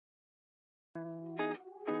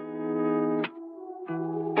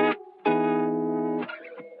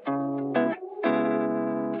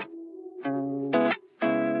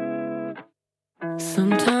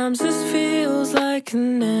Sometimes this feels like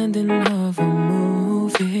an ending of a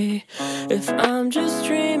movie. If I'm just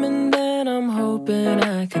dreaming, then I'm hoping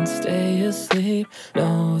I can stay asleep.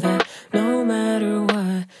 Know that no matter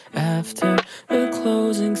what, after the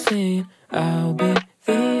closing scene, I'll be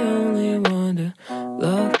the only one to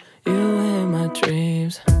love you in my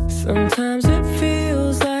dreams. Sometimes it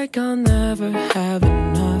feels like I'll never have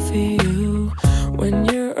enough of you. When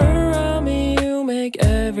you're around me, you make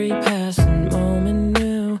every passing moment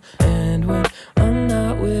new. And when I'm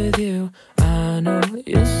not with you, I know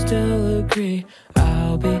you still agree.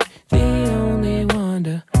 I'll be the only one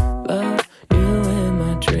to love you in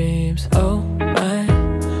my dreams. Oh my,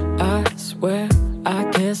 I swear I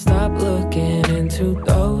can't stop looking into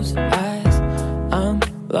those eyes. I'm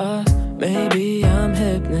lost, maybe I'm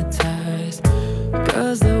hypnotized.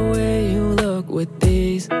 'Cause the way you look with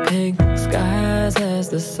these pink skies as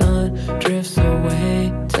the sun drifts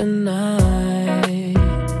away tonight.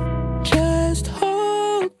 Just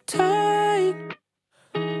hold tight,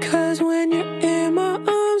 'cause when you're in my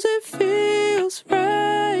arms it feels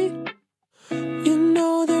right. You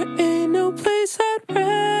know there ain't no place I'd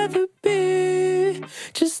rather be.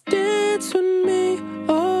 Just dance with me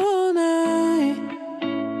all night,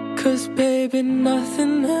 'cause baby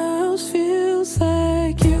nothing else feels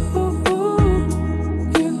like you.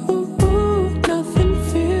 Nothing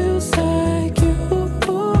feels like you.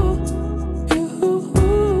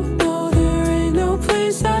 No, there ain't no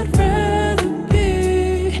place I'd rather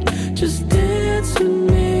be. Just dance with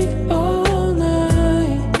me all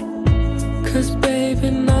night, 'cause baby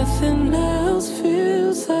nothing else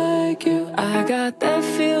feels like you. I got that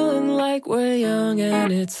feeling like we're young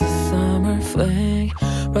and it's a summer fling.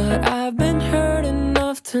 But I've been hurt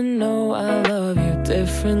enough to know I love you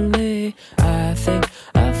differently. I think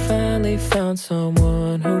I finally found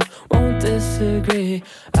someone who won't disagree.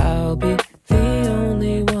 I'll be the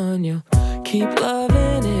only one you'll keep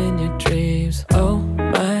loving in your dreams. Oh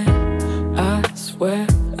my, I swear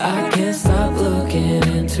I can't stop looking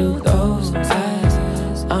into those eyes.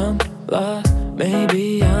 I'm lost,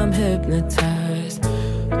 maybe I'm hypnotized.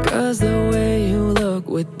 'Cause the way you look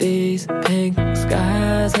with these pink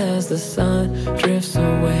skies as the sun drifts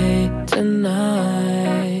away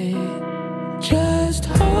tonight. Just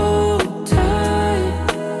hold tight,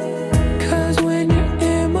 'cause when you're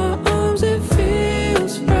in my arms it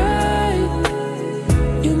feels right.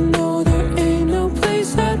 You know there ain't no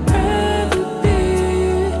place I'd rather be.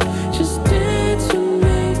 Just dance with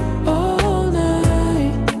me all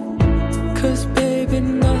night, 'cause baby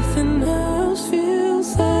nothing else feels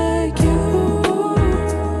like you.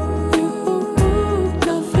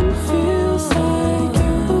 Nothing feels like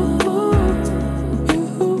you.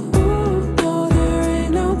 No, there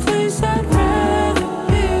ain't no place I'd rather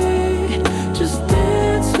be. Just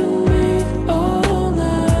dance with me all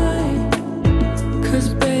night, 'cause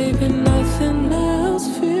baby nothing else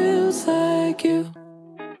feels like you.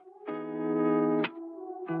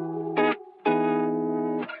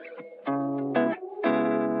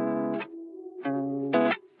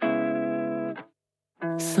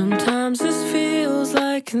 Sometimes this feels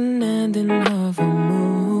like an ending of a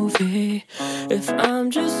movie. If I'm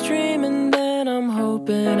just dreaming, then I'm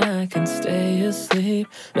hoping I can stay asleep.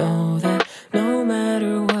 Know that no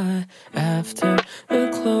matter what, after the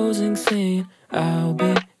closing scene, I'll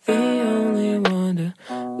be the only one to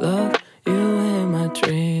love you in my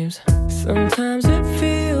dreams. Sometimes it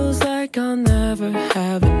feels like I'll never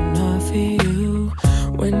have enough of you.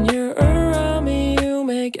 When you're around me, you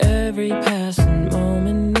make every passing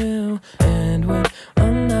moment new. And when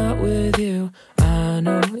I'm not with you, I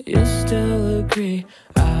know you still agree.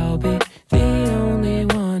 I'll be the only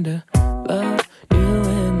one to love you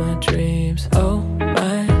in my dreams. Oh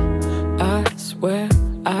my, I swear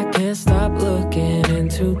I can't stop looking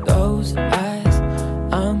into those eyes.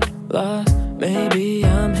 I'm lost, maybe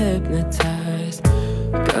I'm hypnotized.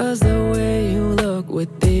 'Cause the way you look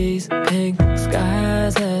with these pink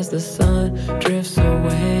skies as the sun drifts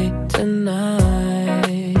away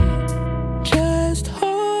tonight. Just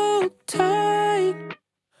hold tight,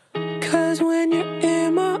 'cause when you're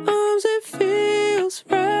in my arms it feels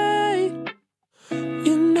right.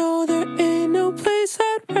 You know there ain't no place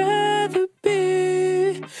I'd rather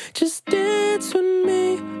be. Just dance with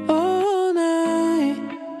me all night,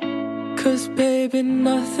 'cause baby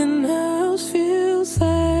nothing else feels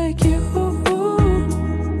like you.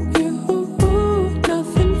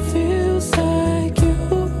 Nothing feels like you.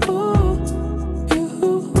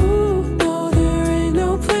 No, there ain't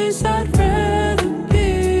no place I'd rather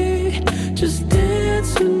be. Just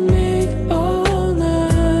dance with me all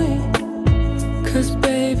night, 'cause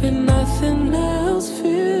baby nothing else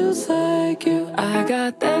feels like you. I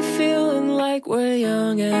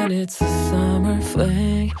it's a summer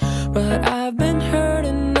fling. But I've been hurt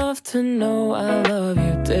enough to know I love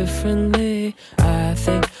you differently. I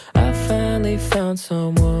think I finally found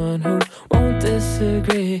someone who won't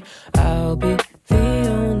disagree. I'll be the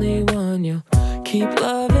only one you'll keep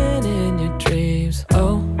loving in your dreams.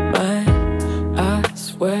 Oh my, I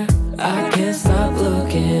swear I can't stop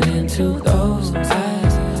looking into those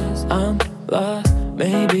eyes. I'm lost,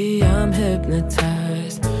 maybe I'm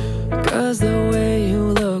hypnotized, 'cause the way you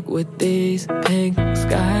look with these pink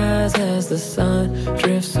skies as the sun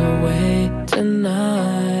drifts away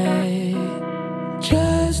tonight.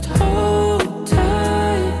 Just hold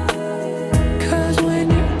tight, 'cause when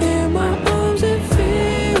you're in my arms it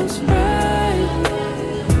feels right.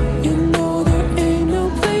 You know there ain't no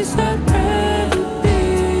place I'd rather be.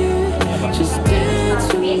 Just dance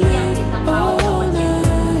with me all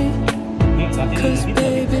night, 'cause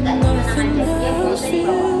baby nothing else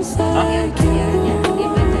feels like you.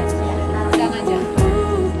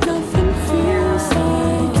 Nothing feels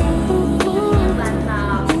like you.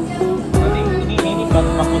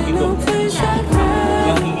 No place I'd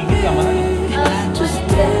rather be. Just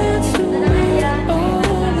dance with me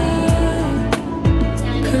all night,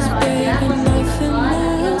 'cause baby nothing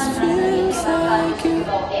else feels like you.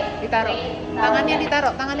 Ditaruh,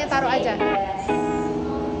 tangannya taruh aja.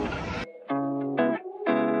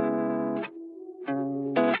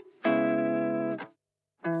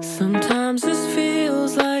 Sometimes this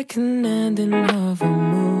feels like an ending of a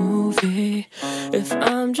movie. If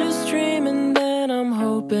I'm just dreaming, then I'm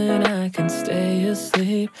hoping I can stay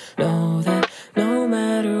asleep. Know that no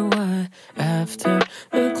matter what, after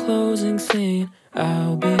the closing scene,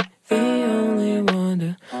 I'll be the only one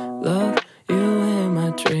to love you in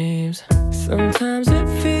my dreams. Sometimes it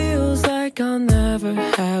feels like I'll never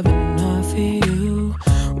have enough of you.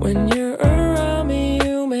 When you're around me,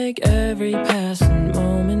 you make every passing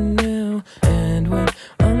moment new. And when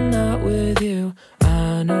I'm not with you,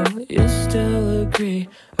 I know you still agree.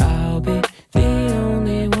 I'll be the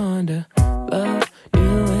only one to love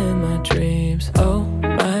you in my dreams. Oh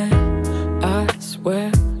my, I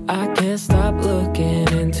swear I can't stop looking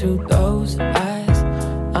into those eyes.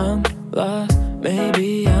 I'm lost,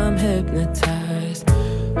 maybe I'm hypnotized,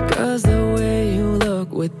 'cause the way you look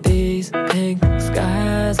with these pink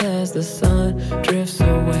skies as the sun drifts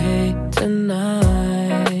away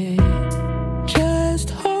tonight. Just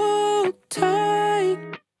hold tight,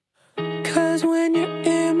 'cause when you're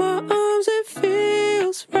in my arms it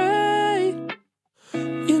feels right.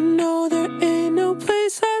 You know there ain't no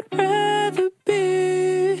place I'd rather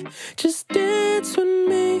be. Just dance with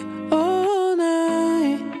me all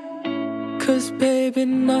night, 'cause baby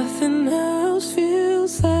nothing else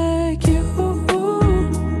feels like you.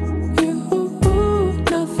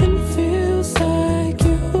 Nothing feels like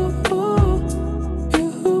you.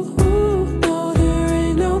 No, there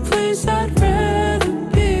ain't no place I'd rather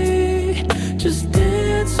be. Just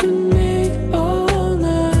dance with me all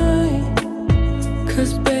night,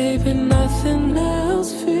 'cause baby nothing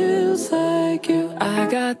else feels like you. I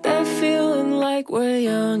got that feeling like we're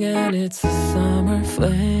young and it's a summer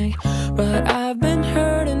fling. But I've been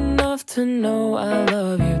hurt enough to know I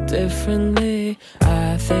love you differently.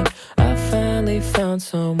 I think I finally found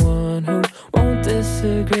someone who won't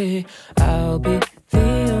disagree. I'll be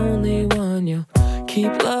the only one you'll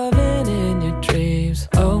keep loving in your dreams.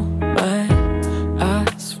 Oh my, I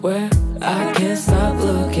swear I can't stop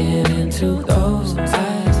looking into those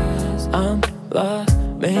eyes. I'm lost,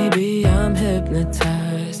 maybe I'm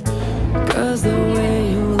hypnotized, 'cause the way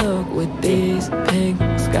you look with these pink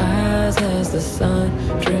skies as the sun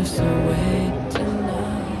drifts away